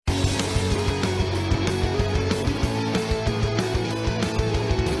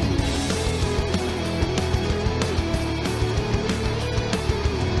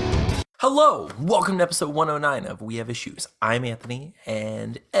Hello, welcome to episode 109 of We Have Issues. I'm Anthony,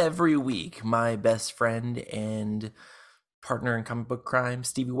 and every week my best friend and partner in comic book crime,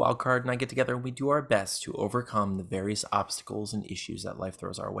 Stevie Wildcard, and I get together and we do our best to overcome the various obstacles and issues that life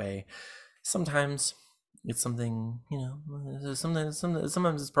throws our way. Sometimes it's something,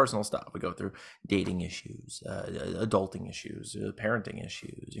 sometimes it's personal stuff. We go through dating issues, adulting issues, parenting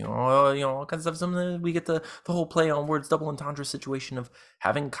issues, all kinds of stuff. Sometimes we get the whole play on words, double entendre situation of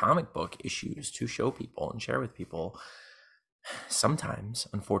having comic book issues to show people and share with people. Sometimes,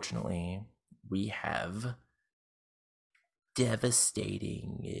 unfortunately, we have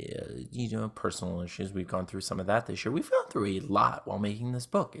devastating, personal issues. We've gone through some of that this year. We've gone through a lot while making this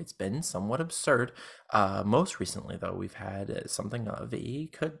book. It's been somewhat absurd. Most recently, though, we've had something of a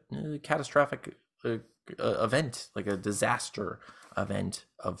catastrophic event, like a disaster event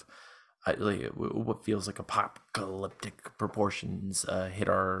of what feels like apocalyptic proportions hit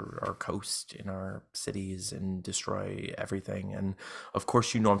our coast in our cities and destroy everything. And of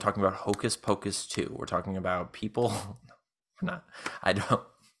course, I'm talking about Hocus Pocus 2. We're talking about people. I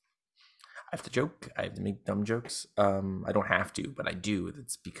have to joke. I have to make dumb jokes. I don't have to, but I do.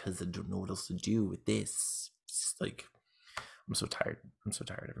 That's because I don't know what else to do with this. It's like, I'm so tired.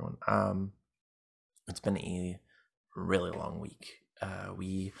 Everyone. It's been a really long week.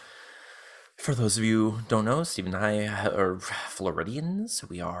 For those of you who don't know, Steve and I are Floridians.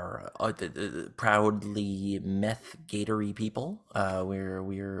 We are proudly meth-gatory people.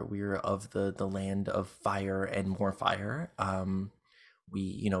 We're of the land of fire and more fire.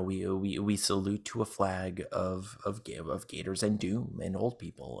 We salute to a flag of gators and doom and old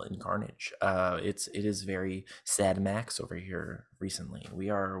people and carnage. It is very Sad Max over here recently. We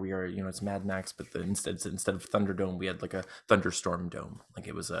are it's Mad Max, but instead of Thunderdome, we had like a thunderstorm dome. Like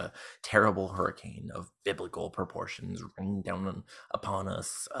it was a terrible hurricane of biblical proportions raining down upon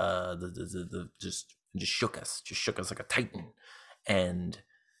us. Just shook us like a titan, and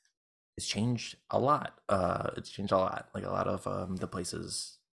it's changed a lot. Like a lot of the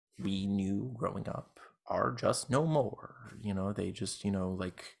places we knew growing up are just no more. They just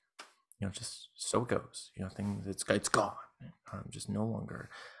just so it goes. Things it's gone. Just no longer.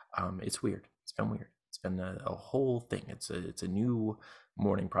 It's weird. It's been weird. It's been a whole thing. It's a new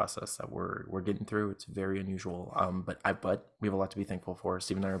mourning process that we're getting through. It's very unusual. But we have a lot to be thankful for.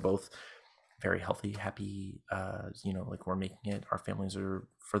 Steve and I are both very healthy, happy, like we're making it. Our families are,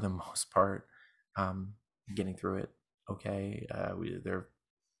 for the most part, getting through it okay.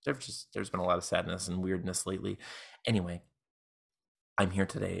 There's been a lot of sadness and weirdness lately. Anyway, I'm here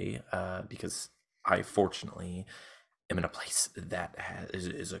today because I fortunately am in a place that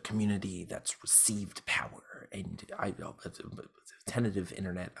is a community that's received power, and it's a tentative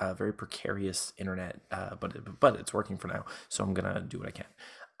internet, very precarious internet, but it's working for now, so I'm gonna do what I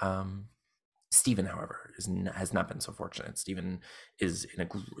can. Stephen, however, has not been so fortunate. Stephen is in a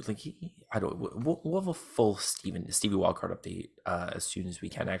we'll have a full Stevie Wildcard update as soon as we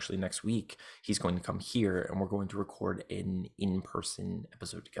can. Actually, next week he's going to come here, and we're going to record an in-person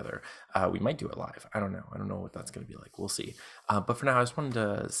episode together. We might do it live. I don't know what that's going to be like. We'll see. But for now, I just wanted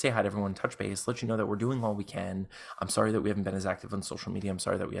to say hi to everyone, touch base, let you know that we're doing all we can. I'm sorry that we haven't been as active on social media. I'm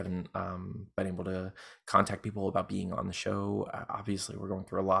sorry that we haven't been able to contact people about being on the show. Obviously, we're going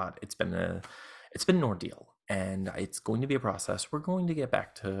through a lot. It's been an ordeal, and it's going to be a process. We're going to get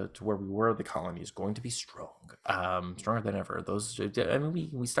back to where we were. The colony is going to be strong, stronger than ever.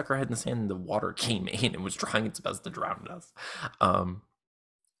 We stuck our head in the sand, and the water came in and was trying its best to drown us.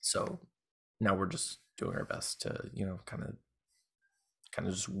 So now we're just doing our best to, kind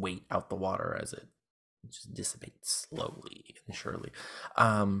of just wait out the water as it just dissipates slowly and surely.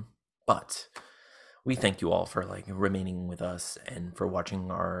 But we thank you all for remaining with us and for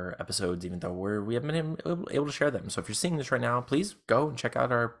watching our episodes, even though we haven't been able to share them. So if you're seeing this right now, please go and check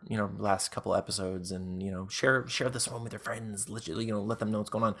out our last couple episodes, and share this one with your friends. Literally, let them know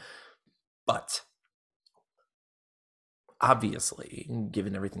what's going on. But obviously,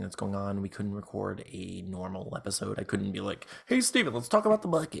 given everything that's going on, we couldn't record a normal episode. I couldn't be like, "Hey, Steven, let's talk about the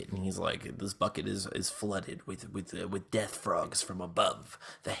bucket." And he's like, "This bucket is flooded with death frogs from above.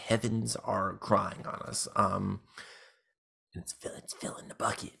 The heavens are crying on us. It's filling the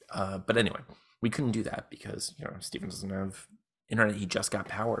bucket." But anyway, we couldn't do that because Steven doesn't have internet. He just got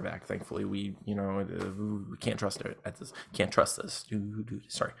power back. Thankfully, we can't trust it. Can't trust this.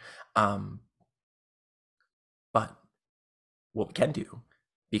 Sorry. But what we can do,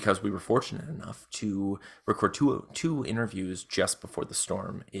 because we were fortunate enough to record two interviews just before the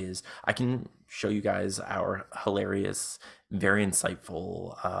storm, is I can show you guys our hilarious, very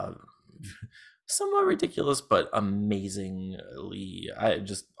insightful somewhat ridiculous, but amazingly.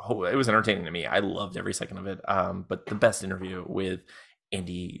 It was entertaining to me. I loved every second of it. But the best interview with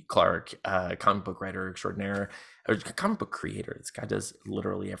Andy Clark, comic book writer extraordinaire, or comic book creator. This guy does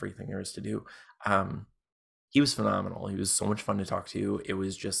literally everything there is to do. He was phenomenal. He was so much fun to talk to. It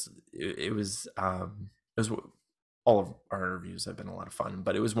was all of our interviews have been a lot of fun,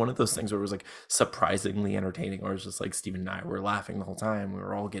 but it was one of those things where it was like surprisingly entertaining, or it was just like Steven and I were laughing the whole time. We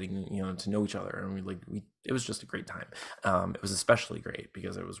were all getting, to know each other, and it was just a great time. It was especially great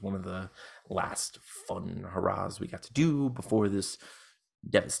because it was one of the last fun hurrahs we got to do before this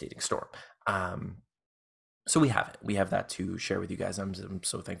devastating storm. So we have that to share with you guys. I'm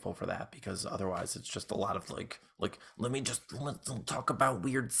so thankful for that, because otherwise it's just a lot of like let's talk about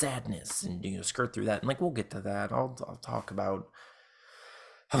weird sadness and skirt through that, and we'll get to that. I'll talk about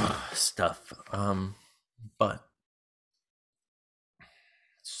stuff, but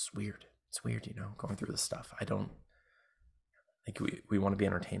it's just weird. It's weird, going through this stuff. I don't like we want to be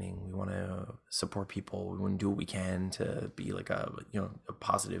entertaining. We want to support people. We want to do what we can to be like a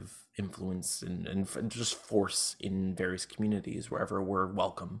positive influence and just force in various communities wherever we're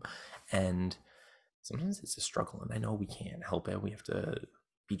welcome. And sometimes it's a struggle, and I know we can't help it. We have to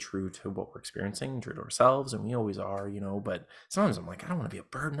be true to what we're experiencing, true to ourselves, and we always are, but sometimes I'm like, I don't want to be a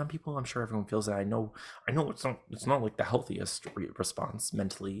burden on people. I'm sure everyone feels that. I know it's not like the healthiest response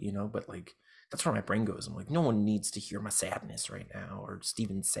mentally, but like that's where my brain goes. I'm like, no one needs to hear my sadness right now, or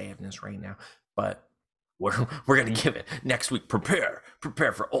Steven's sadness right now, but we're gonna give it next week. Prepare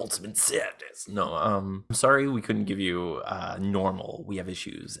for ultimate sadness. No, I'm sorry we couldn't give you a normal We Have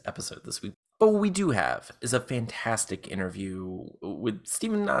Issues episode this week, but what we do have is a fantastic interview with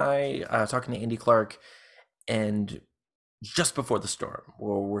Steven and I, talking to Andy Clark, and just before the storm,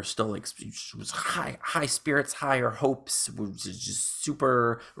 where we're still like high spirits, higher hopes. We're just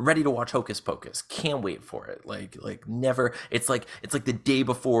super ready to watch Hocus Pocus. Can't wait for it. Like never. It's like the day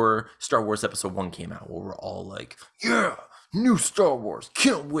before Star Wars Episode 1 came out, where we're all like, yeah, new Star Wars,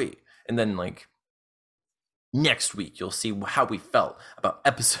 can't wait. And then like next week, you'll see how we felt about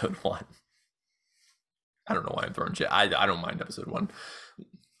Episode 1. I don't know why I'm throwing shit. I don't mind Episode 1.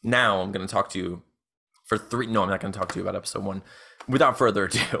 Now I'm gonna talk to you for 3. No, I'm not going to talk to you about Episode 1 without further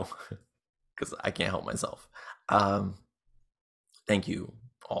ado, because I can't help myself. Thank you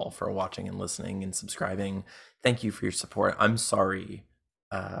all for watching and listening and subscribing. Thank you for your support. I'm sorry.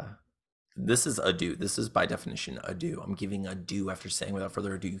 This is ado. This is by definition ado. I'm giving ado after saying without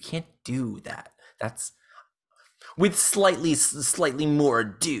further ado. You can't do that. That's with slightly more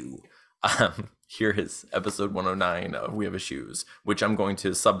ado. Here is episode 109 of We Have Issues, which I'm going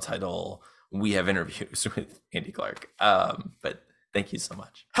to subtitle We Have Interviews with Andy Clark. But thank you so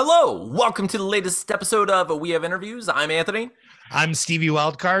much. Hello, welcome to the latest episode of We Have Interviews. I'm Anthony. I'm Stevie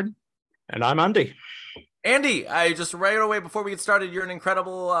Wildcard. And I'm Andy. Andy, I just right away before we get started, you're an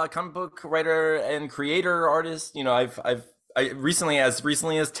incredible comic book writer and creator, artist. I recently as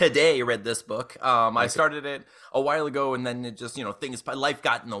today read this book. I started it a while ago, and then it just life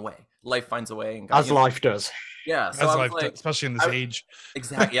got in the way. Life finds a way, and life does. Yeah, so as life does, especially in this age.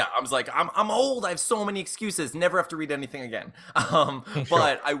 Exactly. Yeah, I was like, I'm old. I have so many excuses. Never have to read anything again.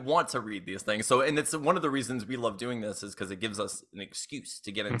 But I want to read these things. So, and it's one of the reasons we love doing this is because it gives us an excuse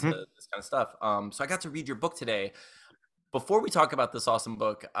to get into this kind of stuff. So I got to read your book today. Before we talk about this awesome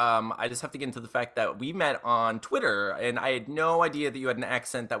book, I just have to get into the fact that we met on Twitter, and I had no idea that you had an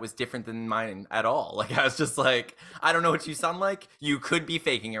accent that was different than mine at all. Like, I was just like, I don't know what you sound like. You could be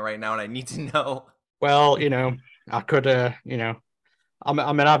faking it right now, and I need to know. Well, I could, I'm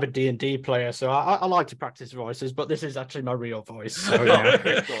an avid D&D player, so I like to practice voices, but this is actually my real voice. So,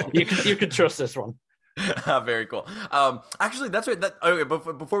 cool. you can trust this one. Very cool. Actually, that's right. Okay,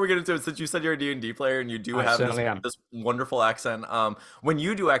 before we get into it, since you said you're a D&D player and you do have this wonderful accent, when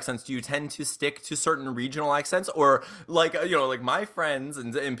you do accents, do you tend to stick to certain regional accents, or like my friends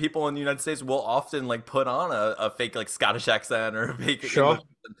and people in the United States will often like put on a fake like Scottish accent or a fake English.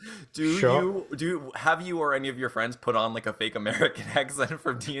 Have you or any of your friends put on like a fake American accent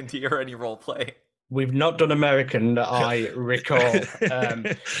for D&D or any role play? We've not done American that I recall.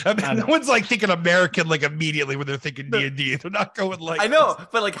 No one's like thinking American like immediately when they're thinking D&D. They're not going like. I know,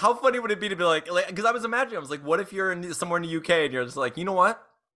 but like, how funny would it be to be like, because I was imagining, I was like, what if you're somewhere in the UK and you're just like, you know what?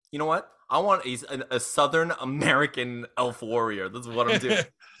 I want a Southern American elf warrior. That's what I'm doing.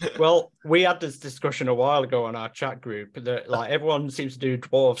 Well, we had this discussion a while ago on our chat group that like everyone seems to do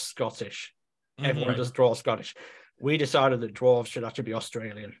dwarf Scottish. Everyone does dwarf Scottish. We decided that dwarves should actually be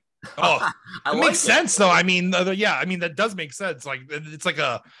Australian. Oh, it makes sense though. I mean, that does make sense. Like it's like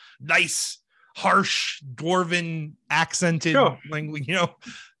a nice, harsh, dwarven, accented language.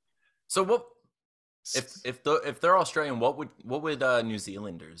 So If they're Australian, what would New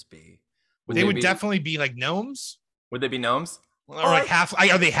Zealanders be? They would definitely be like gnomes. Would they be gnomes? Or like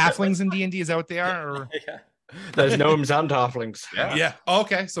are they halflings in D&D? Is that what they are? Or Yeah. There's gnomes and halflings. Yeah. Oh,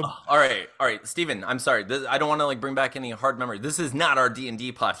 okay. So all right, Steven, I'm sorry. I don't want to like bring back any hard memory. This is not our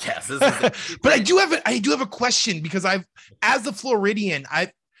D&D podcast. This is but I do have a question, because as the Floridian,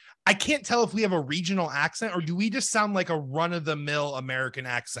 I can't tell if we have a regional accent, or do we just sound like a run-of-the-mill American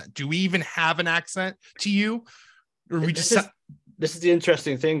accent? Do we even have an accent to you? Or we just this is the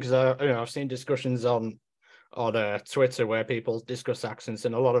interesting thing, because I've seen discussions on Twitter where people discuss accents,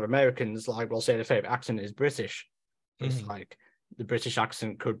 and a lot of Americans will say their favorite accent is British. It's like the British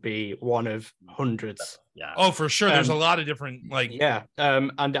accent could be one of hundreds. Yeah. Oh, for sure. There's a lot of different and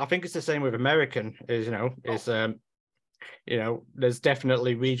I think it's the same with American. There's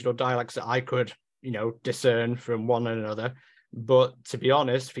definitely regional dialects that I could discern from one another. But to be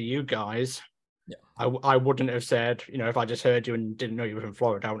honest, for you guys, I wouldn't have said, if I just heard you and didn't know you were from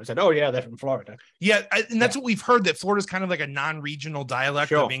Florida, I would have said, oh yeah, they're from Florida. Yeah, and that's what we've heard, that Florida's kind of like a non-regional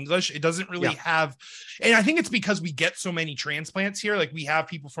dialect of English. It doesn't really have, and I think it's because we get so many transplants here. Like we have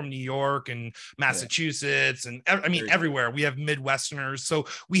people from New York and Massachusetts and everywhere. We have Midwesterners, so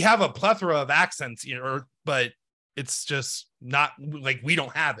we have a plethora of accents, but it's just not like we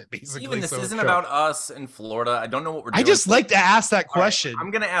don't have it, basically. Even this isn't about us in Florida. I don't know what we're doing. I just like to ask that question. Right, I'm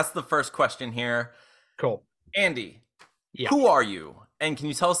going to ask the first question here. Cool. Andy, who are you? And can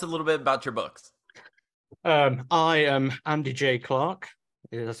you tell us a little bit about your books? I am Andy J. Clark.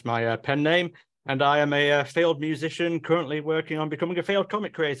 That's my pen name. And I am a failed musician currently working on becoming a failed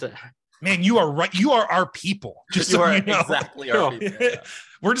comic creator. Man, you are right. You are our people. Just so you know. Exactly our people. Yeah.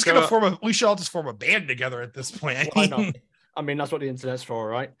 We're just going to we should all just form a band together at this point. Why not? I mean, that's what the internet's for,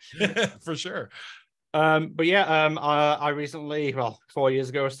 right? For sure. I recently, 4 years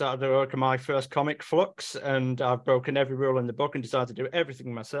ago, started to work on my first comic, Flux, and I've broken every rule in the book and decided to do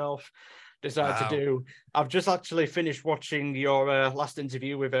everything myself. I've just actually finished watching your last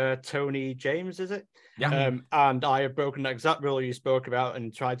interview with Tony James, is it? Yeah. And I have broken that exact rule you spoke about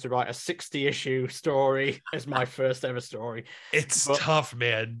and tried to write a 60-issue story as my first ever story. It's tough,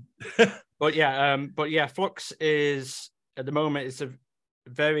 man. But Flux is, at the moment, it's a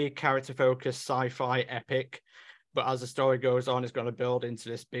very character-focused sci-fi epic. But as the story goes on, it's going to build into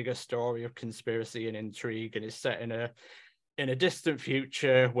this bigger story of conspiracy and intrigue, and it's set in a distant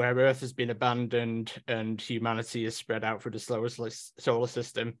future where Earth has been abandoned and humanity is spread out through the solar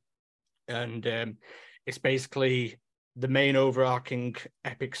system. And it's basically the main overarching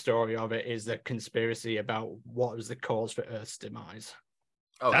epic story of it is the conspiracy about what was the cause for Earth's demise.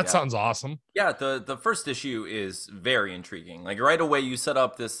 Oh, that sounds awesome. Yeah, the first issue is very intriguing. Like right away, you set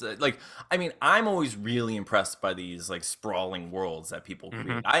up this. I'm always really impressed by these like sprawling worlds that people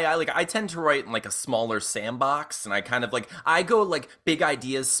create. I tend to write in like a smaller sandbox, and I kind of I go like big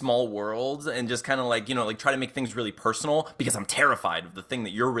ideas, small worlds, and just kind of try to make things really personal because I'm terrified of the thing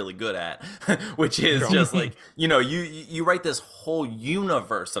that you're really good at, which is just you write this whole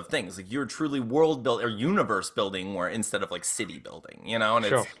universe of things. Like you're truly world build or universe building, where instead of like city building,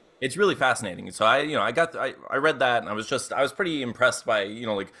 and it's really fascinating. So I read that, and I was pretty impressed by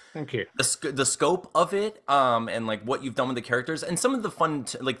thank you, the scope of it, and like what you've done with the characters and some of the fun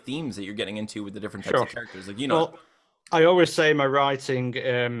themes that you're getting into with the different types of characters. I always say my writing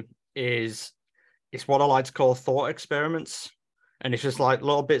is what I like to call thought experiments, and it's just like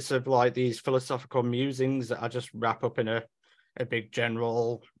little bits of like these philosophical musings that I just wrap up in a big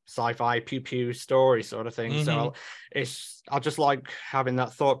general sci-fi pew story sort of thing. So I just like having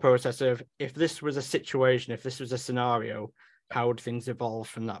that thought process of, if this was a situation, if this was a scenario, how would things evolve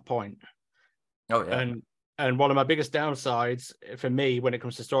from that point? Oh yeah. And one of my biggest downsides for me when it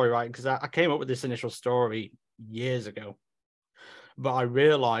comes to story writing, because I came up with this initial story years ago, but I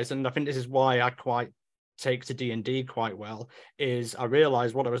realized, and I think this is why I quite take to D&D quite well, is I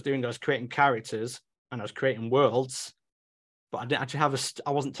realized what I was doing, I was creating characters and I was creating worlds, but I didn't actually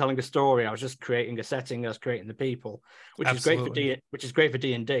I wasn't telling a story. I was just creating a setting. I was creating the people, which Absolutely. is great for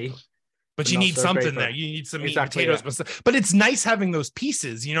D&D. But you need something there. You need some meat and potatoes. Yeah. But it's nice having those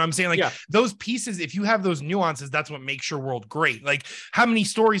pieces. You know what I'm saying? Those pieces, if you have those nuances, that's what makes your world great. Like how many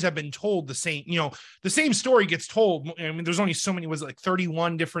stories have been told the same story gets told. I mean, there's only so many, was it like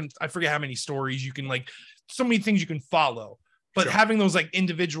 31 different, I forget how many stories you can so many things you can follow. But having those like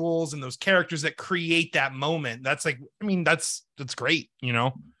individuals and those characters that create that moment, that's that's great,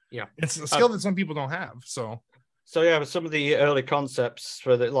 Yeah. It's a skill that some people don't have. So some of the early concepts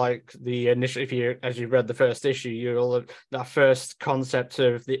for the initial, as you read the first issue, that first concept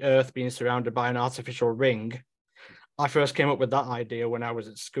of the Earth being surrounded by an artificial ring, I first came up with that idea when I was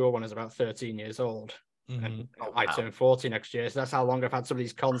at school when I was about 13 years old. And I turn 40 next year. So that's how long I've had some of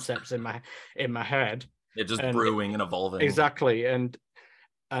these concepts in my head. They're just brewing and evolving. Exactly. And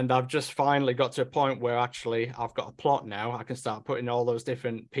I've just finally got to a point where actually I've got a plot now. I can start putting all those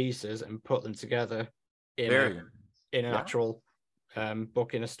different pieces and put them together in an actual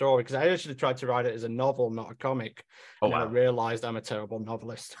book, in a story. Because I actually tried to write it as a novel, not a comic. And I realized I'm a terrible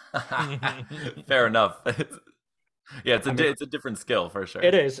novelist. Fair enough. Yeah, it's a different skill for sure.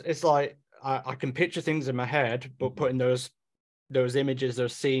 It is. It's like I can picture things in my head, but putting those images,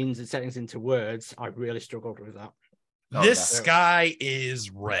 those scenes and settings into words, I really struggled with that. This sky is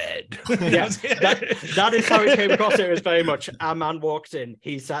red. Yeah, that is how it came across. It was very much a man walked in,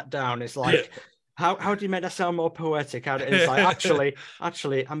 he sat down. It's like, how do you make that sound more poetic? It's like,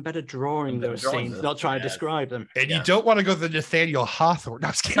 actually, I'm better drawing those scenes, not trying to describe them. And you don't want to go the Nathaniel Hawthorne.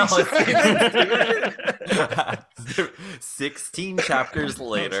 I'm kidding. 16 chapters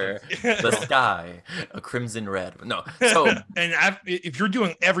later, the sky, a crimson red. No, so and if you're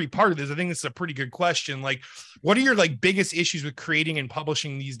doing every part of this, I think it's a pretty good question. Like, what are your biggest issues with creating and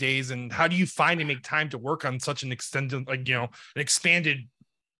publishing these days, and how do you find and make time to work on such an extended, an expanded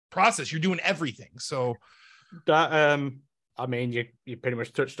process? You're doing everything, so that I mean, you pretty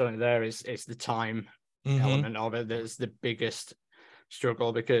much touched on it there. It's the time element of it that's the biggest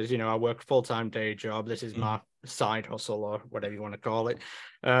struggle, because I work a full-time day job. This is my side hustle, or whatever you want to call it,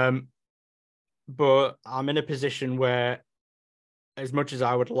 but I'm in a position where, as much as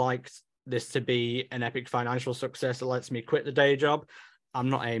I would like this to be an epic financial success that lets me quit the day job, I'm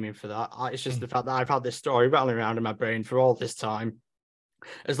not aiming for that. It's just the fact that I've had this story rattling around in my brain for all this time.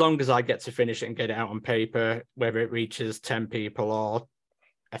 As long as I get to finish it and get it out on paper, whether it reaches 10 people or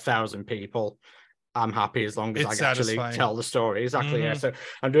 1,000 people, I'm happy, as long as I actually tell the story. Exactly. Yeah. So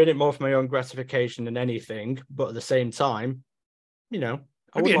I'm doing it more for my own gratification than anything, but at the same time, that'd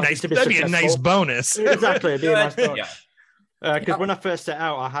be a nice bonus. Exactly. It'd be a nice bonus. Because when I first set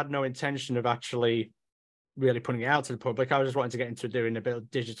out, I had no intention of actually really putting it out to the public. I was just wanting to get into doing a bit of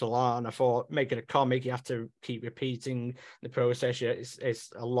digital art, and I thought, making a comic, you have to keep repeating the process. It's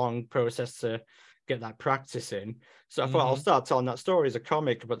a long process to get that practice in. So I thought I'll start telling that story as a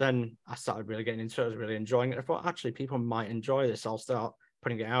comic, but then I started really getting into it. I was really enjoying it. I thought, actually, people might enjoy this. I'll start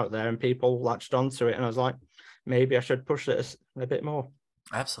putting it out there, and people latched onto it. And I was like, maybe I should push this a bit more.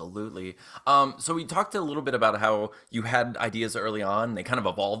 Absolutely. So we talked a little bit about how you had ideas early on, they kind of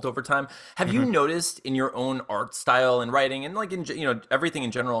evolved over time. Have you noticed in your own art style and writing, and in everything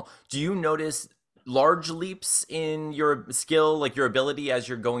in general, do you notice large leaps in your skill, like your ability as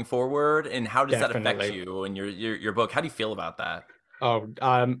you're going forward, and how does that affect you and your book? How do you feel about that?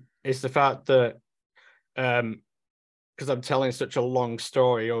 It's the fact that because I'm telling such a long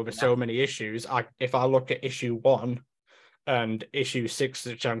story over so many issues, if I look at issue 1 and issue 6,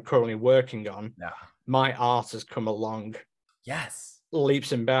 which I'm currently working on, my art has come along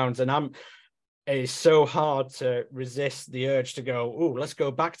leaps and bounds, and it's so hard to resist the urge to go, let's go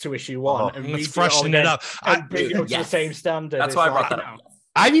back to issue 1 and let's freshen it up and bring it up to the same standard. That's why I brought that up.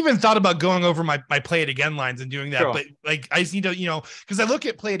 I've even thought about going over my Play It Again lines and doing that, but I just need to, because I look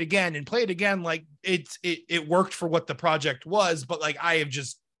at Play It Again, it worked for what the project was, but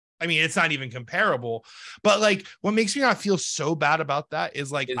it's not even comparable. But what makes me not feel so bad about that is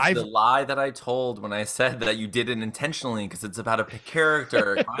the lie that I told when I said that you did it intentionally, because it's about a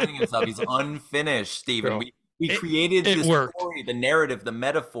character finding himself. He's unfinished, Stephen. We created this story, the narrative, the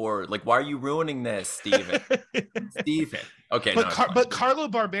metaphor. Why are you ruining this, Stephen? Stephen. Okay. But Carlo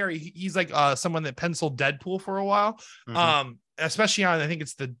Barberi, he's someone that penciled Deadpool for a while. Especially on, I think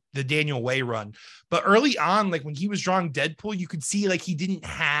it's the Daniel Way run. But early on, when he was drawing Deadpool, you could see he didn't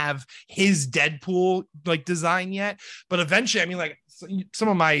have his Deadpool design yet. But eventually, some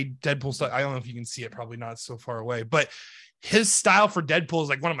of my Deadpool stuff, I don't know if you can see it, probably not so far away, but his style for Deadpool is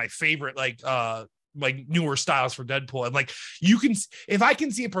one of my favorite newer styles for Deadpool. And you can, if I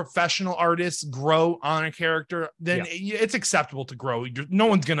can see a professional artist grow on a character, then it's acceptable to grow. No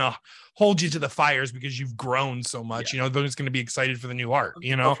one's gonna hold you to the fires because you've grown so much. They're just gonna be excited for the new art.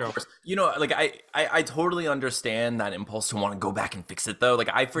 I totally understand that impulse to want to go back and fix it, though.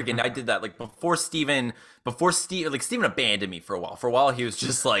 I did that before Stephen abandoned me for a while. For a while, he was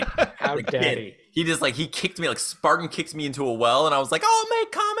just how dare he? He just he kicked me, Spartan kicks me into a well, and I was like, I'll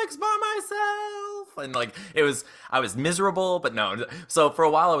make comics by myself. And I was miserable, but no. So for a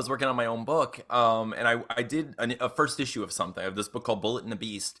while I was working on my own book, and I did a first issue of something. I have this book called Bullet and the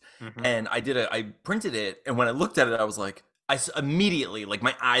Beast, and I printed it, and when I looked at it, I was like, immediately, like,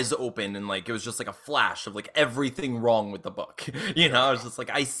 my eyes opened, and like it was just like a flash of like everything wrong with the book. You know, I was just like,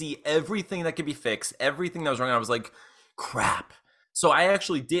 I see everything that could be fixed, everything that was wrong. And I was like, crap. So I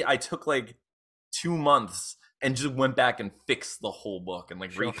took like 2 months and just went back and fixed the whole book and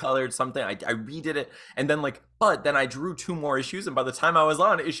like recolored something. I redid it, and then but then I drew 2 more issues, and by the time I was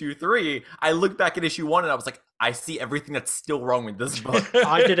on issue 3, I looked back at issue 1 and I was like, I see everything that's still wrong with this book.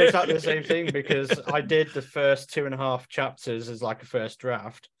 I did exactly the same thing, because I did the first 2.5 chapters as like a first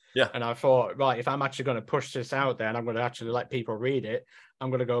draft. Yeah. And I thought, right, if I'm actually going to push this out there and I'm going to actually let people read it,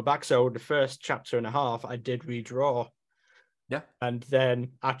 I'm going to go back. So the first chapter and a half, I did redraw. Yeah. And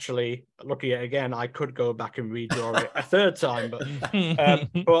then actually looking at it again, I could go back and redraw it a third time.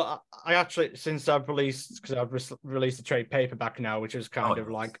 But I actually, since I've released, because I've released a trade paperback now, which is kind of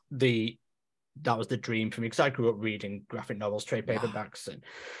like that was the dream for me, because I grew up reading graphic novels, trade paperbacks, and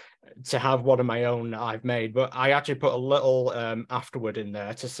to have one of my own that I've made. But I actually put a little afterward in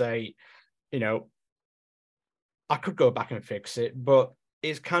there to say, you know, I could go back and fix it, but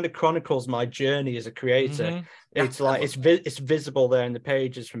it kind of chronicles my journey as a creator. Mm-hmm. It's like it's visible there in the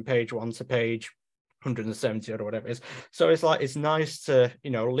pages from page 1 to page 170 or whatever it is. So it's like, it's nice to,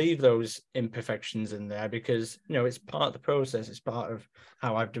 you know, leave those imperfections in there, because, you know, it's part of the process. It's part of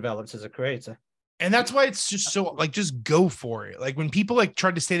how I've developed as a creator. And that's why it's just so like, just go for it. Like when people like try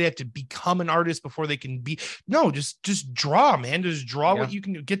to say they have to become an artist before they can be, no, just draw, man. Just draw what you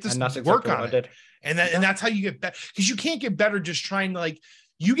can do. Get this work on it. And that's how you get better, because you can't get better just trying to like,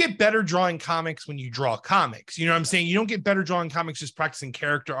 you get better drawing comics when you draw comics. You know what I'm saying? You don't get better drawing comics just practicing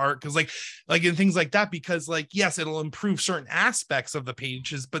character art, because like and things like that, because like, yes, it'll improve certain aspects of the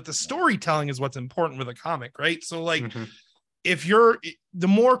pages, but the storytelling is what's important with a comic, right? So like, if the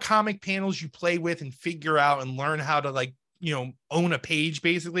more comic panels you play with and figure out and learn how to like, you know, own a page,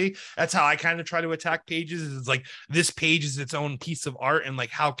 basically, that's how I kind of try to attack pages. Is like, this page is its own piece of art, and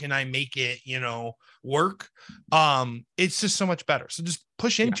like, how can I make it, you know, work? It's just so much better. So just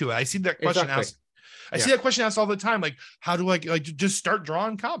push into it. I see that question asked. I see that question asked all the time. Like, how do I like just start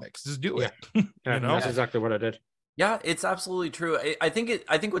drawing comics? Just do it. You know? That's exactly what I did. Yeah, it's absolutely true. I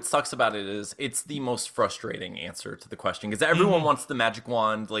think what sucks about it is it's the most frustrating answer to the question, because everyone wants the magic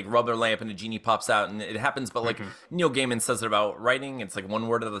wand, like rub their lamp and a genie pops out and it happens. But like Neil Gaiman says it about writing, it's like one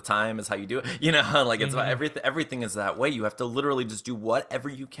word at a time is how you do it. You know, like it's about everything is that way. You have to literally just do whatever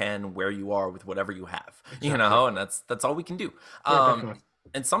you can where you are with whatever you have. Exactly. You know, and that's all we can do.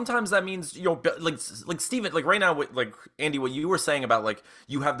 And sometimes that means, you know, like Steven, like right now, like Andy, what you were saying about like,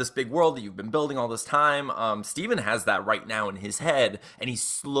 you have this big world that you've been building all this time. Steven has that right now in his head, and he's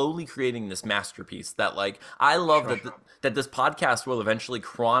slowly creating this masterpiece that like, I love that this podcast will eventually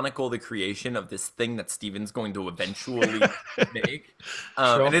chronicle the creation of this thing that Steven's going to eventually make.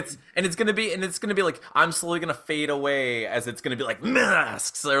 And it's going to be like, I'm slowly going to fade away as it's going to be like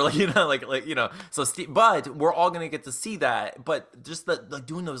masks or like, you know, like, you know, so but we're all going to get to see that, but just like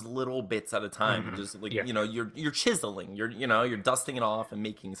doing those little bits at a time, just like, you know, you're chiseling, you're dusting it off and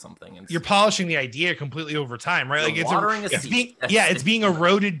making something, and you're polishing the idea completely over time, right? Like it's being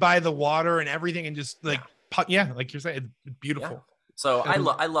eroded by the water and everything, and just like like you're saying, it's beautiful. So I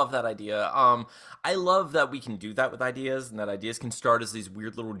love that idea. I love that we can do that with ideas, and that ideas can start as these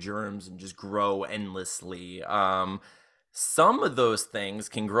weird little germs and just grow endlessly. Some of those things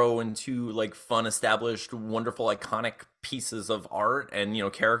can grow into like fun, established, wonderful, iconic pieces of art and, you know,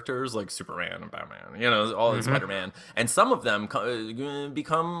 characters like Superman and Batman, you know, all the Spider-Man. And some of them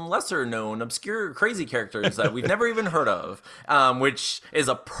become lesser known, obscure, crazy characters that we've never even heard of, which is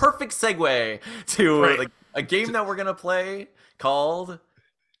a perfect segue to like a game that we're going to play called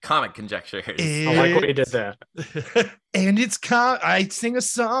Comic Conjectures. I like what you did there. And it's I sing a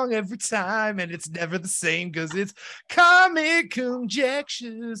song every time, and it's never the same, because it's Comic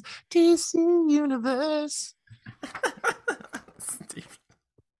Conjectures, DC Universe.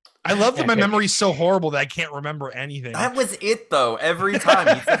 I love that my memory's so horrible that I can't remember anything. That was it, though. Every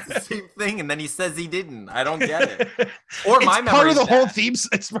time he says the same thing, and then he says he didn't. I don't get it. Or it's my part of the bad. Whole theme.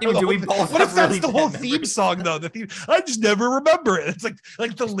 It's part of the whole what if that's the whole theme song, though? The theme. I just never remember it. It's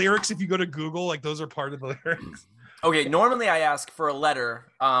like the lyrics. If you go to Google, like those are part of the lyrics. Okay, normally I ask for a letter.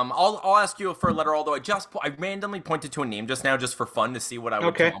 I'll ask you for a letter, although I randomly pointed to a name just now just for fun to see what I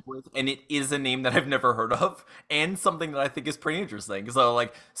would come up with, and it is a name that I've never heard of and something that I think is pretty interesting. So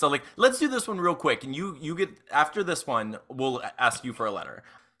let's do this one real quick, and you get, after this one, we'll ask you for a letter.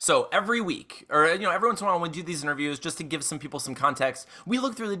 So every week, or every once in a while when we do these interviews, just to give some people some context, we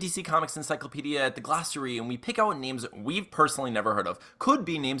look through the DC Comics Encyclopedia at the glossary, and we pick out names that we've personally never heard of. Could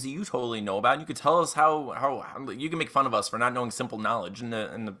be names that you totally know about, and you could tell us how you can make fun of us for not knowing simple knowledge in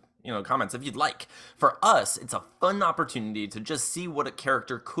the comments if you'd like. For us, it's a fun opportunity to just see what a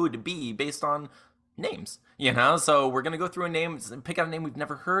character could be based on names, so we're gonna go through a name, pick out a name we've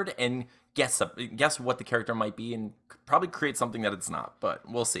never heard, and guess what the character might be, and probably create something that it's not, but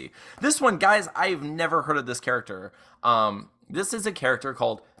we'll see. This one, guys, I've never heard of this character. This is a character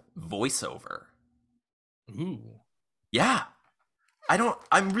called Voiceover. Ooh. Yeah.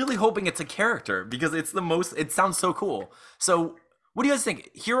 I'm really hoping it's a character because it sounds so cool. So what do you guys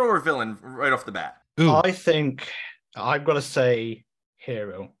think? Hero or villain right off the bat? Ooh. I think I've got to say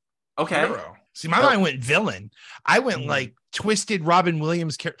hero. Okay. Hero. See, my mind went villain. I went like twisted Robin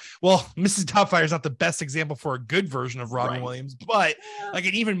Williams character. Well, Mrs. Doubtfire is not the best example for a good version of Robin Williams, but like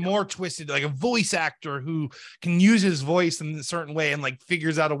an even more twisted, like a voice actor who can use his voice in a certain way and like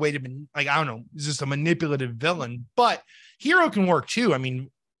figures out a way to be like, I don't know, it's just a manipulative villain. But hero can work too. I mean,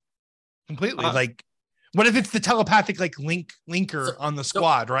 completely. Like, what if it's the telepathic like linker on the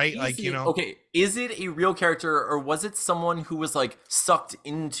squad, right? Like, Okay, is it a real character or was it someone who was like sucked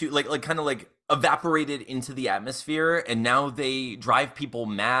into like kind of like evaporated into the atmosphere and now they drive people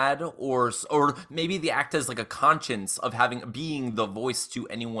mad, or maybe they act as like a conscience of being the voice to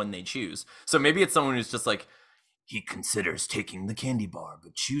anyone they choose. So maybe it's someone who's just like, he considers taking the candy bar,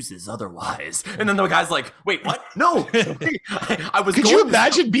 but chooses otherwise. And then the guy's like, wait, what? No. I was. Could you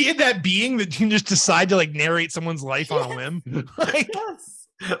imagine being that being that you just decide to like narrate someone's life on a whim? Like, yes.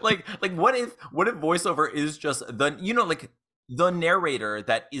 Like what if voiceover is just the narrator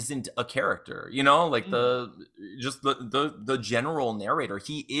that isn't a character, like the general narrator.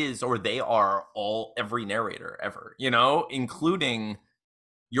 He is, or they are every narrator ever, including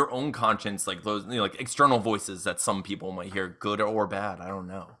your own conscience, like those like external voices that some people might hear, good or bad. I don't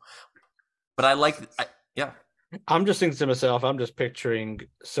know. But I'm just thinking to myself, I'm just picturing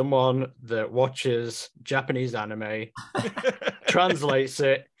someone that watches Japanese anime, translates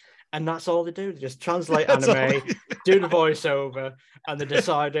it, and that's all they do. They just translate anime, do the voiceover, and they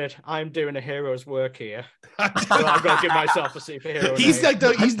decided, I'm doing a hero's work here. So I've got to give myself a superhero He's name.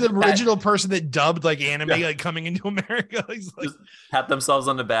 He's the original person that dubbed like anime, like coming into America. He's like, just pat themselves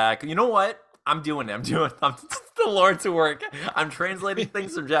on the back. You know what? I'm doing it. I'm the Lord's work. I'm translating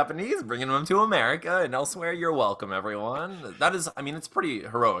things from Japanese, bringing them to America and elsewhere. You're welcome, everyone. That is, it's pretty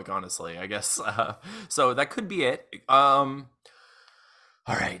heroic, honestly, I guess. So that could be it. All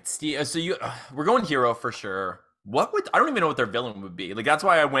right, Steve. So we're going hero for sure. I don't even know what their villain would be. Like, that's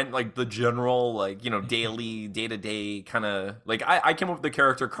why I went like the general, like, daily, day-to-day kind of, like, I came up with the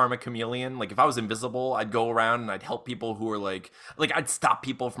character Karma Chameleon. Like, if I was invisible, I'd go around and I'd help people who are like I'd stop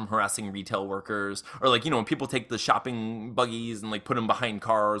people from harassing retail workers, or like, when people take the shopping buggies and like put them behind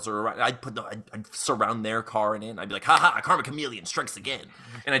cars, or I'd surround their car in it, and I'd be like, haha, Karma Chameleon strikes again,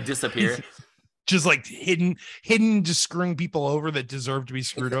 and I'd disappear. Just like hidden, just screwing people over that deserve to be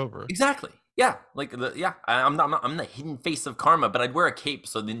screwed over. Exactly. Yeah, like I'm the hidden face of karma, but I'd wear a cape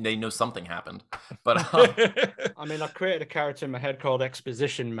so then they know something happened. But I've created a character in my head called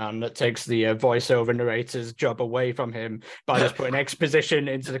Exposition Man that takes the voiceover narrator's job away from him by just putting exposition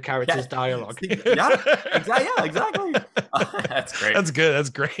into the character's dialogue. Yeah, exactly. That's great. That's good. That's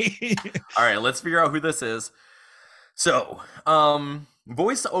great. All right, let's figure out who this is. So,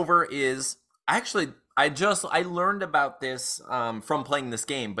 voiceover is actually. I learned about this from playing this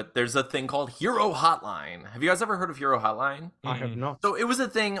game, but there's a thing called Hero Hotline. Have you guys ever heard of Hero Hotline? I have not. So it was a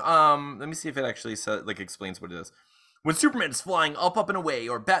thing. Let me see if it actually explains what it is. When Superman is flying up and away,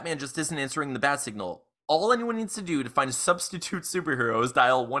 or Batman just isn't answering the bat signal, all anyone needs to do to find a substitute superhero is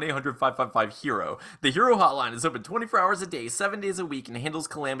dial 1-800-555-HERO. The Hero Hotline is open 24 hours a day, 7 days a week, and handles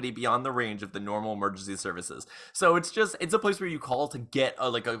calamity beyond the range of the normal emergency services. So it's a place where you call to get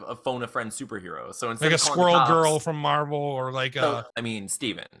a phone a friend superhero. So instead like of a Squirrel Girl from Marvel, or like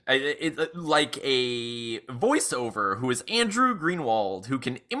Steven, it's like a voiceover who is Andrew Greenwald, who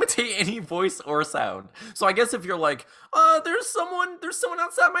can imitate any voice or sound. So I guess if you're like, there's someone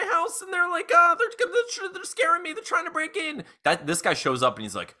outside my house, and they're like, they're scaring me, they're trying to break in. This guy shows up and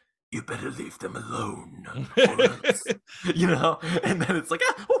he's like, you better leave them alone. And then it's like,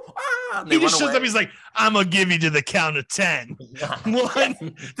 he just shows up, he's like, I'm gonna give you to the count of 10. 1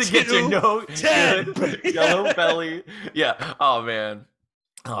 to get to know 10. Yellow belly. Yeah. Oh man.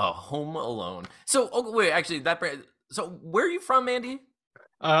 Oh, Home Alone. So wait, actually so where are you from, Andy?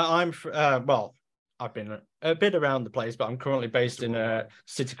 I've been a bit around the place, but I'm currently based in a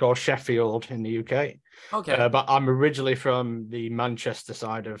city called Sheffield in the UK. Okay. But I'm originally from the Manchester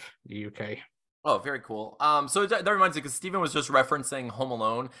side of the UK. Oh, very cool. So that reminds me, because Stephen was just referencing Home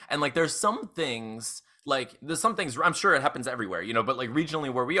Alone, and like there's some things, I'm sure it happens everywhere, but like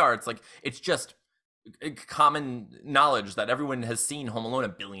regionally where we are, it's like, it's just common knowledge that everyone has seen Home Alone a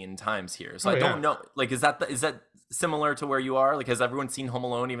billion times here. So I don't know. Like, is that similar to where you are? Like, has everyone seen Home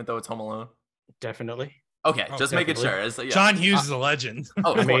Alone, even though it's Home Alone? Definitely. Okay, just making sure. John Hughes is a legend.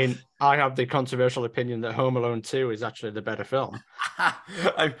 I mean, I have the controversial opinion that Home Alone 2 is actually the better film.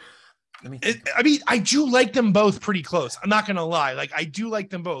 I mean, I do like them both pretty close. I'm not gonna lie. Like, I do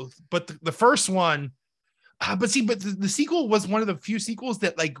like them both, but the first one, but the sequel was one of the few sequels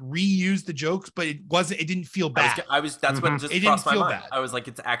that like reused the jokes, but it didn't feel bad. That's what just crossed my mind. Bad. I was like,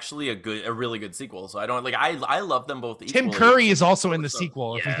 it's actually a really good sequel. So I don't like, I love them both equally. Tim Curry is also in the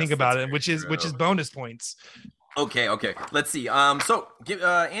sequel, if you think about it, which is bonus points. Okay. Let's see. So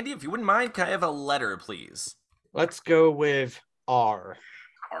Andy, if you wouldn't mind, can I have a letter, please? Let's go with R.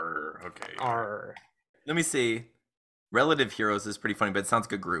 Okay. R. Let me see. Relative Heroes is pretty funny, but it sounds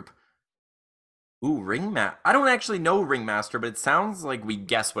like a group. Ooh, Ringmaster. I don't actually know Ringmaster, but it sounds like we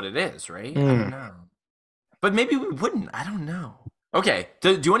guess what it is, right? I don't know. But maybe we wouldn't. I don't know. Okay.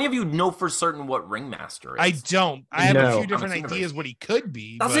 Do any of you know for certain what Ringmaster is? I don't. I have a few different ideas what he could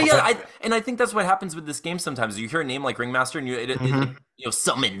be. I think that's what happens with this game sometimes. You hear a name like Ringmaster and it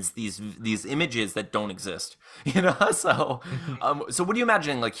summons these images that don't exist. So so what are you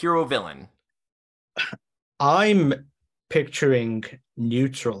imagining, like hero villain? I'm picturing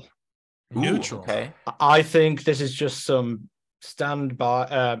neutral. Neutral. Okay. I think this is just some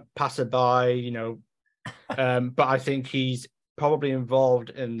passerby, but I think he's probably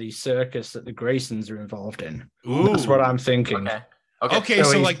involved in the circus that the Graysons are involved in. Ooh. That's what I'm thinking. Okay.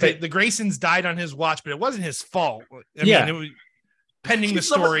 So like the Graysons died on his watch, but it wasn't his fault. I mean, it was pending the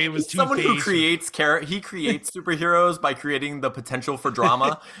story. It was someone who creates superheroes by creating the potential for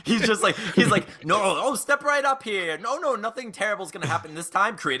drama. He's like, no, step right up here. No, nothing terrible is gonna happen this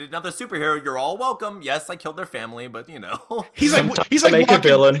time. Created another superhero. You're all welcome. Yes, I killed their family, but he's like make a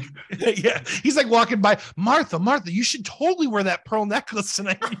villain. Yeah, he's like walking by. Martha, you should totally wear that pearl necklace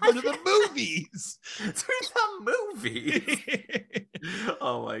tonight when you go to the movies. To the movies.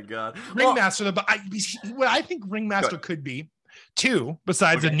 Oh my god, Ringmaster. What I think Ringmaster could be. Two,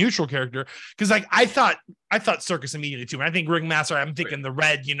 besides a neutral character, because like I thought circus immediately too. And I think Ringmaster, I'm thinking the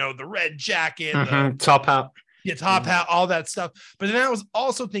red, the red jacket, top hat, all that stuff. But then I was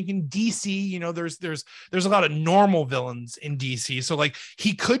also thinking DC. There's a lot of normal villains in DC, so like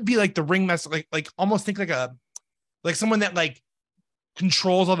he could be like the Ringmaster, like almost think like someone that like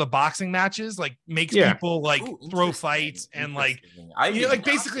controls all the boxing matches, like makes people like throw fights and like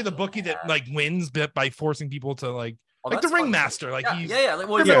basically the bookie that like wins by forcing people to like. Like the Ringmaster, like he's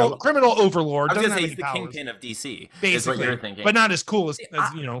criminal overlord. I was gonna say he's the kingpin of DC. Basically, is what you're thinking, but not as cool as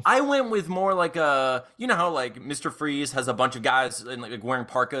I went with more like how like Mr. Freeze has a bunch of guys in like wearing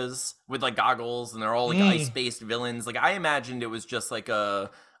parkas with like goggles, and they're all like ice-based villains. Like I imagined it was just like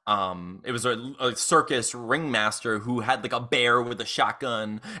a circus ringmaster who had like a bear with a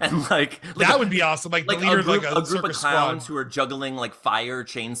shotgun and like that would be awesome. Like the leader of like a group of clowns who are juggling like fire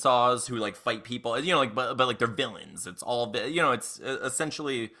chainsaws who like fight people. But like they're villains. It's all it's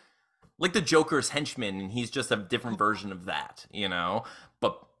essentially like the Joker's henchman, and he's just a different version of that.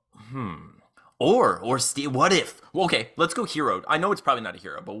 But Or Steve, what if? Well, okay, let's go hero. I know it's probably not a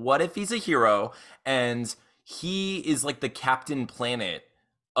hero, but what if he's a hero and he is like the Captain Planet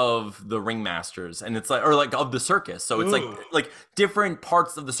of the Ringmasters, and it's like, or like of the circus, so it's like different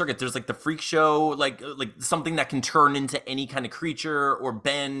parts of the circuit. There's like the freak show, like something that can turn into any kind of creature or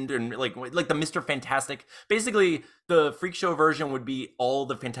bend, and like the Mr. Fantastic. Basically the freak show version would be all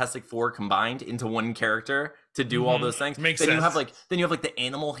the Fantastic Four combined into one character to do all those things. Makes sense. You have like the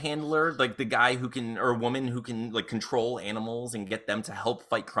animal handler, like the guy who can, or a woman who can like control animals and get them to help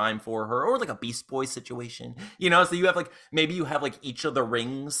fight crime for her, or like a Beast Boy situation, so you have like, maybe you have like each of the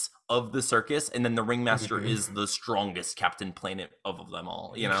rings of the circus, and then the Ringmaster is the strongest Captain Planet of them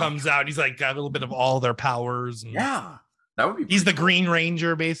all. He comes out, he's like got a little bit of all their powers. And that would be. He's the Green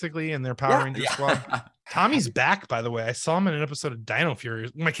Ranger basically in their Power Ranger squad. Tommy's back, by the way. I saw him in an episode of Dino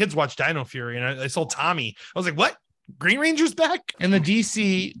Fury. My kids watch Dino Fury, and I saw Tommy. I was like, what? Green Ranger's back? In the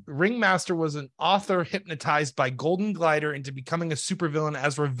DC, Ringmaster was an author hypnotized by Golden Glider into becoming a supervillain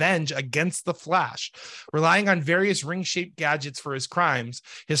as revenge against the Flash, relying on various ring-shaped gadgets for his crimes.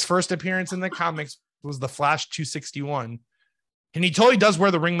 His first appearance in the comics was the Flash 261. And he totally does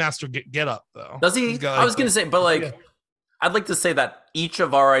wear the Ringmaster get up, though. Does he? I was going to say, but like... I'd like to say that each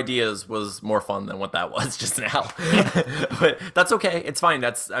of our ideas was more fun than what that was just now. But that's okay. It's fine.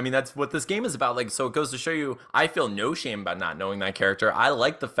 That's what this game is about. Like, so it goes to show you, I feel no shame about not knowing that character. I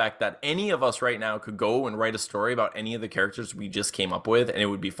like the fact that any of us right now could go and write a story about any of the characters we just came up with, and it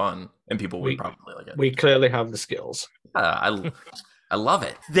would be fun, and people would probably like it. We clearly have the skills. I love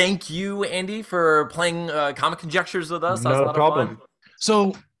it. Thank you, Andy, for playing Comic Conjectures with us. No problem.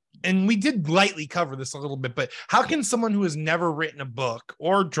 So, and we did lightly cover this a little bit, but how can someone who has never written a book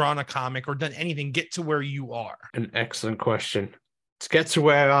or drawn a comic or done anything get to where you are? An excellent question. To get to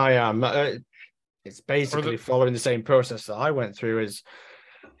where I am, it's basically following the same process that I went through.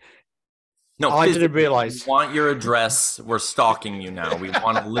 I didn't realize. We want your address. We're stalking you now. We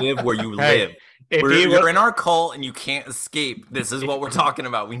want to live where you live. You're in our cult and you can't escape. This is what we're talking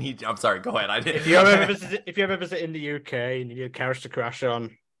about. We need. I'm sorry. Go ahead. If you ever visit in the UK and you need a couch to crash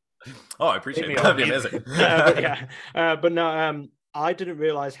on. Oh, I appreciate it. That'd be amazing. But no. I didn't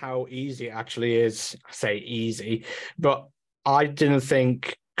realize how easy it actually is. I say easy, but I didn't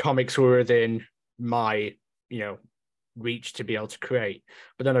think comics were within my, reach to be able to create.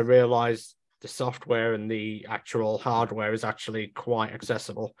 But then I realized the software and the actual hardware is actually quite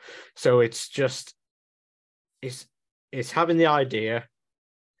accessible. So it's having the idea,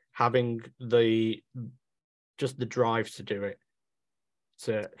 having the drive to do it.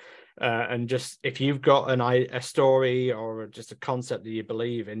 And just if you've got a story or just a concept that you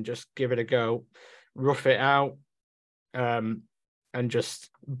believe in, just give it a go, rough it out, and just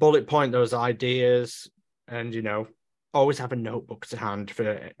bullet point those ideas, and always have a notebook to hand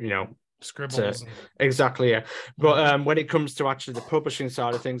for scribbles. Exactly, yeah. But when it comes to actually the publishing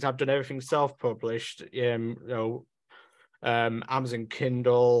side of things, I've done everything self-published. Amazon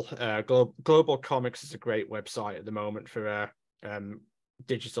Kindle, Global Comics is a great website at the moment for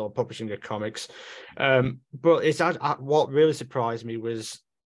digital publishing of comics. But it's what really surprised me was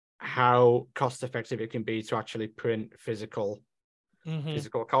how cost effective it can be to actually print physical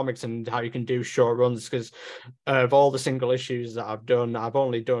comics, and how you can do short runs, because of all the single issues that I've done, I've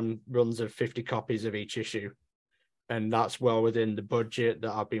only done runs of 50 copies of each issue, and that's well within the budget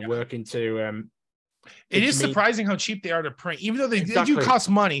that I've been working to. It is surprising how cheap they are to print, even though they do cost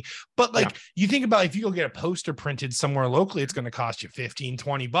money. But you think about, if you go get a poster printed somewhere locally, it's going to cost you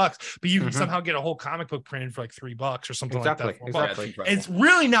 $15-20, but you can somehow get a whole comic book printed for like $3 or something like that. Exactly. It's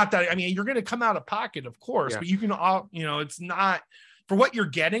really not that. I mean, you're going to come out of pocket, of course, but you can it's not for what you're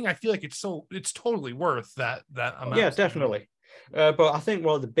getting. I feel like it's totally worth that amount. Yeah, definitely. But I think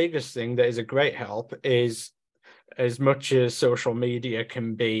the biggest thing that is a great help is, as much as social media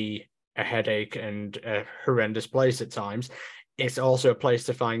can be a headache and a horrendous place at times, it's also a place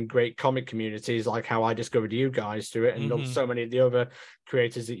to find great comic communities, like how I discovered you guys through it, and so many of the other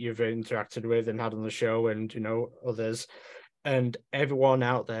creators that you've interacted with and had on the show, and others, and everyone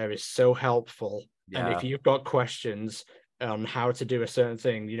out there is so helpful. And if you've got questions on how to do a certain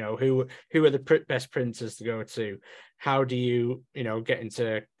thing, who are the best printers to go to, how do you get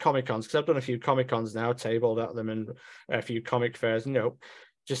into Comic Cons, because I've done a few Comic Cons now, tabled at them, and a few comic fairs,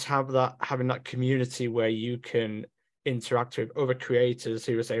 just having that community where you can interact with other creators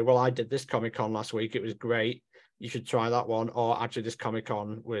who will say, well, I did this Comic-Con last week, it was great, you should try that one, or actually this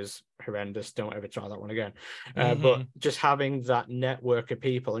Comic-Con was horrendous, don't ever try that one again. But just having that network of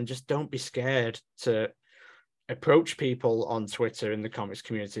people, and just don't be scared to approach people on Twitter in the comics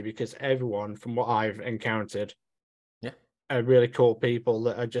community, because everyone, from what I've encountered, are really cool people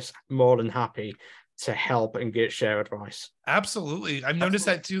that are just more than happy to help and share advice. Absolutely. I've noticed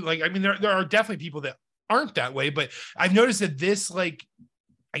that too. Like, I mean, there are definitely people that aren't that way, but I've noticed that this, I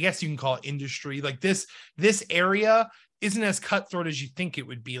guess you can call it industry, like this area isn't as cutthroat as you think it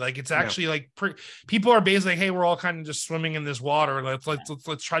would be. Like, it's actually people are basically, hey, we're all kind of just swimming in this water.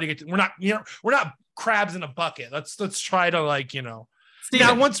 Let's try to get to, we're not crabs in a bucket. Let's try to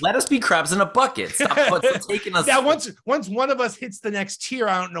Steven, now, let us be crabs in a bucket. Stop taking us. Yeah, once one of us hits the next tier,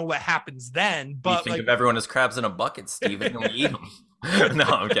 I don't know what happens then. But you think of everyone as crabs in a bucket, Steven, and we eat them. No,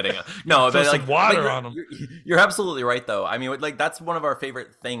 I'm kidding. No, but some water on them. You're absolutely right, though. I mean, that's one of our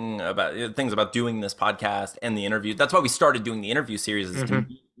favorite things about doing this podcast and the interview. That's why we started doing the interview series, is to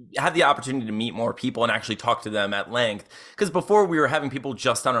have the opportunity to meet more people and actually talk to them at length. Because before, we were having people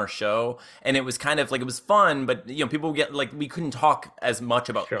just on our show, and it was kind of it was fun, but people get we couldn't talk as much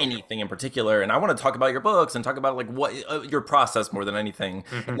about anything in particular. And I want to talk about your books and talk about what your process more than anything,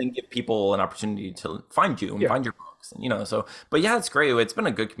 and then give people an opportunity to find you and find your books. But it's great. It's been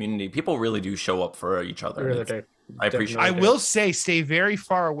a good community. People really do show up for each other. Really do. I appreciate it. I will say, stay very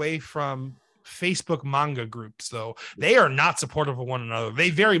far away from Facebook manga groups, though. They are not supportive of one another. They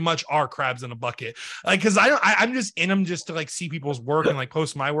very much are crabs in a bucket. Because I'm just in them just to see people's work and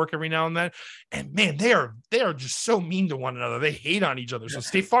post my work every now and then. And man, they are just so mean to one another. They hate on each other. So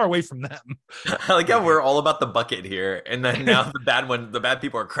stay far away from them. I like how we're all about the bucket here, and then now the bad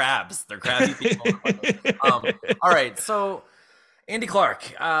people are crabs. They're crabby people. All right, so Andy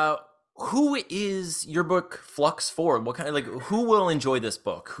Clark, Who is your book Flux for? What kind of, like, who will enjoy this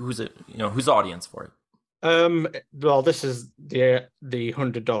book? Who's it? Who's the audience for it? Well, this is the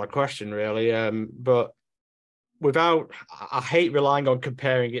 $100 question, really. But I hate relying on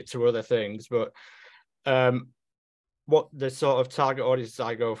comparing it to other things, but what the sort of target audiences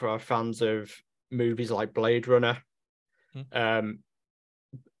I go for are fans of movies like Blade Runner,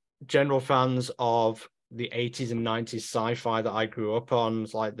 general fans of the 80s and 90s sci-fi that I grew up on,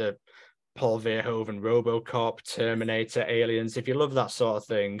 like the Paul Verhoeven, RoboCop, Terminator, Aliens. If you love that sort of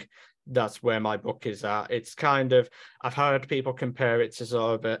thing, that's where my book is at. It's kind of, I've heard people compare it to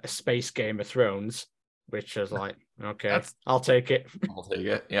sort of a space Game of Thrones, which is like, okay, I'll take it. I'll take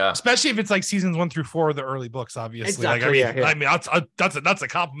it. Yeah. Especially if it's like seasons 1 through 4 of the early books, obviously. Exactly, I mean, that's a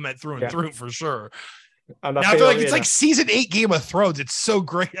compliment through and through for sure. And I feel like it's like season 8 Game of Thrones. It's so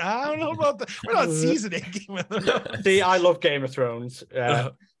great. I don't know about that. We're not season 8 Game of Thrones. See, I love Game of Thrones.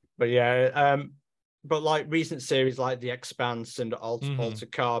 But yeah, but like recent series like The Expanse and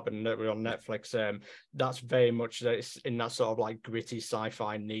Altered Carbon that were on Netflix, that's very much in that sort of like gritty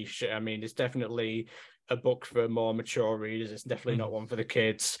sci-fi niche. I mean, it's definitely a book for more mature readers. It's definitely not one for the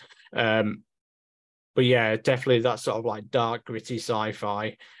kids. But yeah, definitely that sort of like dark, gritty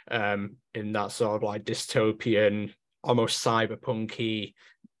sci-fi in that sort of like dystopian, almost cyberpunky,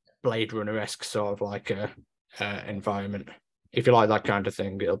 Blade Runner-esque sort of like environment. If you like that kind of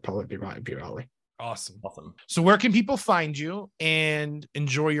thing, it'll probably be right up your alley. Awesome. So where can people find you and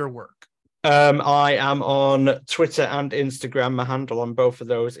enjoy your work? I am on Twitter and Instagram. My handle on both of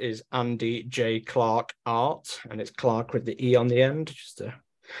those is Andy J. Clark Art, and it's Clark with the E on the end, just to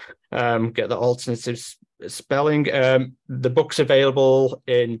get the alternative spelling. The book's available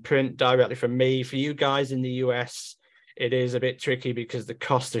in print directly from me. For you guys in the US, it is a bit tricky because the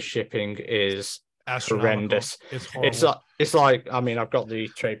cost of shipping is horrendous. It's like, I mean, I've got the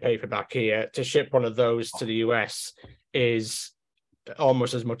trade paperback here. To ship one of those to the US is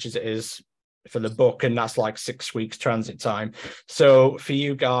almost as much as it is for the book, and that's like 6 weeks transit time. So for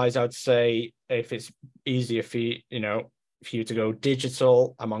you guys, I'd say if it's easier for you, for you to go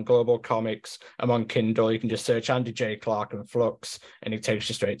digital, I'm on Global Comics, I'm on Kindle. You can just search Andy J. Clark and Flux, and it takes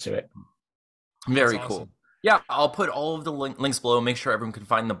you straight to it. Very cool. Yeah, I'll put all of the links below. Make sure everyone can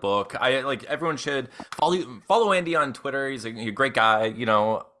find the book. Everyone should follow Andy on Twitter. He's a great guy.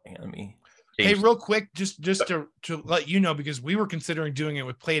 Hey, real quick, just to let you know, because we were considering doing it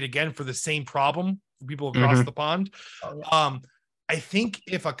with Play It Again for the same problem for people across the pond. I think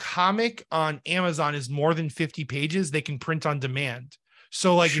if a comic on Amazon is more than 50 pages, they can print on demand.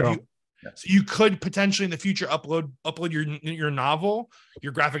 So like so you could potentially in the future upload your novel,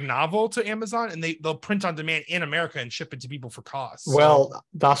 your graphic novel to Amazon, and they'll print on demand in America and ship it to people for costs. Well,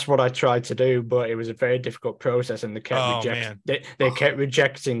 that's what I tried to do, but it was a very difficult process, and they kept kept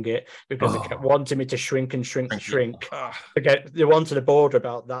rejecting it because they kept wanting me to shrink. They wanted a border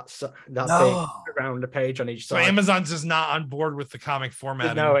about that thing around the page on each side. So Amazon's just not on board with the comic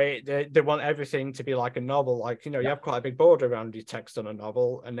format. No, they want everything to be like a novel. Like, you have quite a big border around your text on a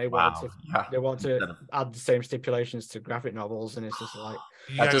novel, and they want to add the same stipulations to graphic novels, and it's just like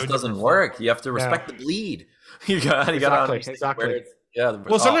that just doesn't work. You have to respect the bleed. Exactly.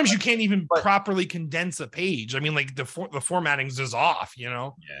 Well, sometimes you can't even properly condense a page. I mean, like the formatting's just off,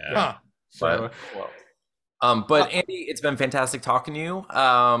 But Andy, it's been fantastic talking to you.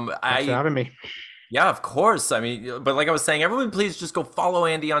 Thanks for having me. Yeah, of course. I mean, but like I was saying, everyone please just go follow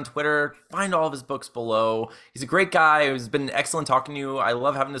Andy on Twitter. Find all of his books below. He's a great guy. It's been excellent talking to you. I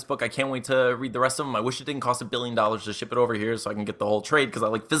love having this book. I can't wait to read the rest of them. I wish it didn't cost $1 billion to ship it over here so I can get the whole trade because I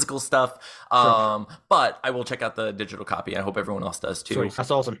like physical stuff. But I will check out the digital copy. I hope everyone else does too. Sweet.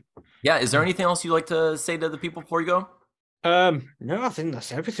 That's awesome. Yeah. Is there anything else you'd like to say to the people before you go? No, I think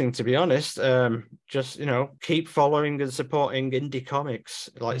that's everything, to be honest. Just keep following and supporting indie comics.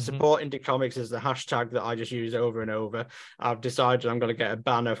 Support indie comics is the hashtag that I just use over and over. I've decided I'm going to get a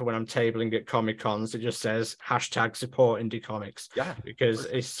banner for when I'm tabling at Comic Cons. It just says hashtag support indie comics. Yeah, because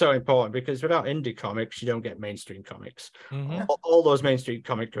it's so important, because without indie comics you don't get mainstream comics. All those mainstream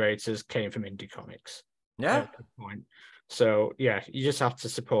comic creators came from indie comics. So yeah, you just have to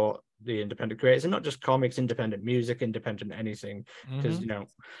support the independent creators, and not just comics, independent music, independent anything, because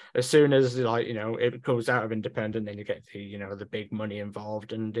as soon as it goes out of independent, then you get the big money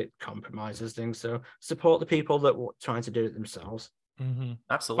involved and it compromises things. So support the people that were trying to do it themselves.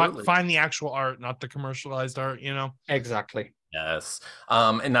 Absolutely. Find the actual art, not the commercialized art. Exactly. Yes.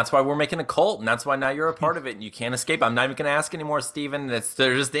 And that's why we're making a cult, and that's why now you're a part of it, and you can't escape. I'm not even going to ask anymore, Steven.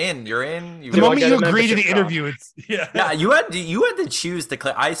 They're just in. You're in. The moment you agree to the interview, it's yeah. You had to choose to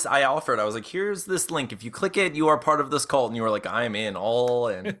click. I offered. I was like, here's this link. If you click it, you are part of this cult, and you were like, I am in, all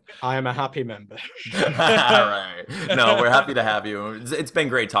in. I am a happy member. All right. No, we're happy to have you. It's been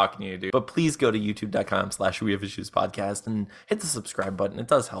great talking to you, dude. But please go to youtube.com/We Have Issues podcast and hit the subscribe button. It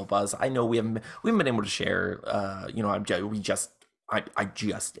does help us. I know we haven't been able to share. I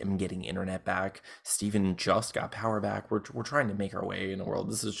just am getting internet back. Steven just got power back. We're trying to make our way in the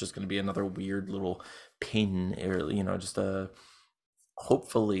world. This is just going to be another weird little pin, or just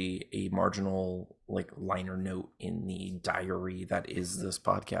hopefully a marginal liner note in the diary that is this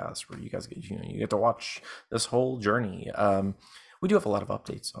podcast, where you guys get to watch this whole journey. We do have a lot of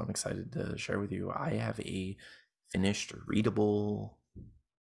updates, so I'm excited to share with you. I have a finished, readable,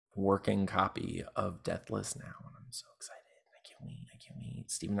 working copy of Deathless now, and I'm so excited. I can't wait.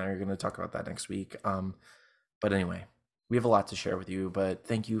 Steve and I are going to talk about that next week. But anyway, we have a lot to share with you, but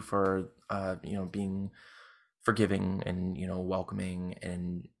thank you for being forgiving and welcoming,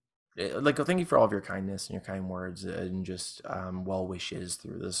 and thank you for all of your kindness and your kind words and just well wishes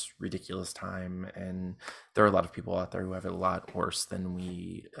through this ridiculous time. And there are a lot of people out there who have it a lot worse than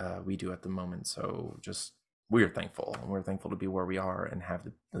we do at the moment, so just we're thankful, and we're thankful to be where we are and have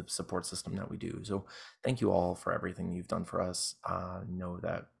the support system that we do. So thank you all for everything you've done for us. Know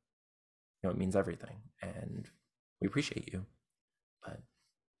that it means everything, and we appreciate you. But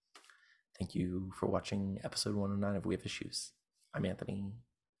thank you for watching episode 109 of We Have Issues. I'm Anthony,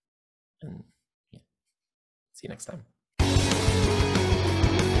 and see you next time.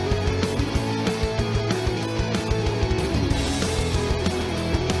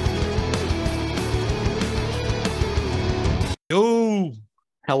 Yo.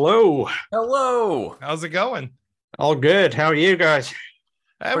 Hello. How's it going? All good. How are you guys?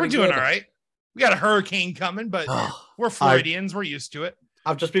 We're doing all right. We got a hurricane coming, but we're Floridians. We're used to it.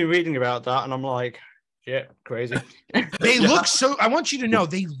 I've just been reading about that, and I'm like, shit, crazy. They look so. I want you to know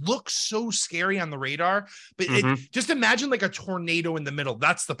they look so scary on the radar. But just imagine like a tornado in the middle.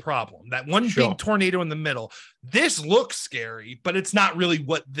 That's the problem. That one big tornado in the middle. This looks scary, but it's not really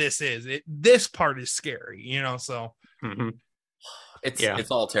what this is. This part is scary, So. It's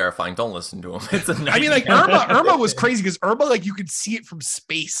all terrifying. Don't listen to him. It's Irma was crazy because Irma, you could see it from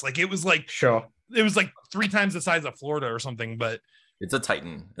space. It was it was 3 times the size of Florida or something. But it's a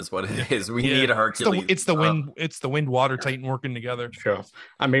Titan, is what it is. We need a Hercules. It's the wind water Titan working together. Sure.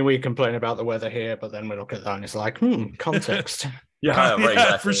 We complain about the weather here, but then we look at that and it's like, context. Yeah, right.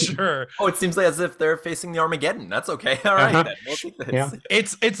 Exactly. For sure. Oh, it seems as if they're facing the Armageddon. That's okay. All right. Then. We'll take this. Yeah.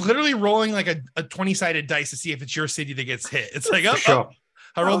 It's literally rolling like a 20-sided dice to see if it's your city that gets hit. It's like,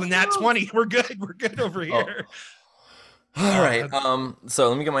 I rolled a nat 20. We're good. We're good over here. All right. So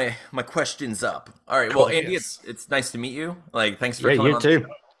let me get my questions up. All right. Well, Andy, it's nice to meet you. Thanks for coming. You too.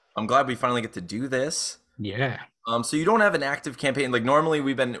 I'm glad we finally get to do this. Yeah. So you don't have an active campaign. Normally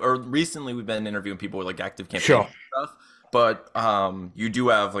recently we've been interviewing people with active campaign stuff. But you do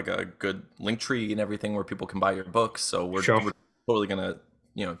have a good link tree and everything where people can buy your books. So we're totally gonna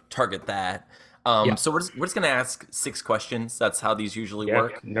target that. So we're just gonna ask 6 questions. That's how these usually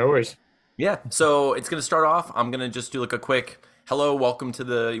work. No worries. Yeah. So it's gonna start off. I'm gonna just do a quick hello, welcome to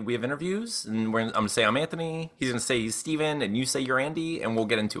the We Have Interviews, and I'm gonna say I'm Anthony. He's gonna say he's Steven, and you say you're Andy, and we'll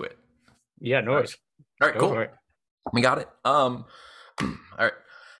get into it. Yeah, no worries. All right, cool. We got it. All right.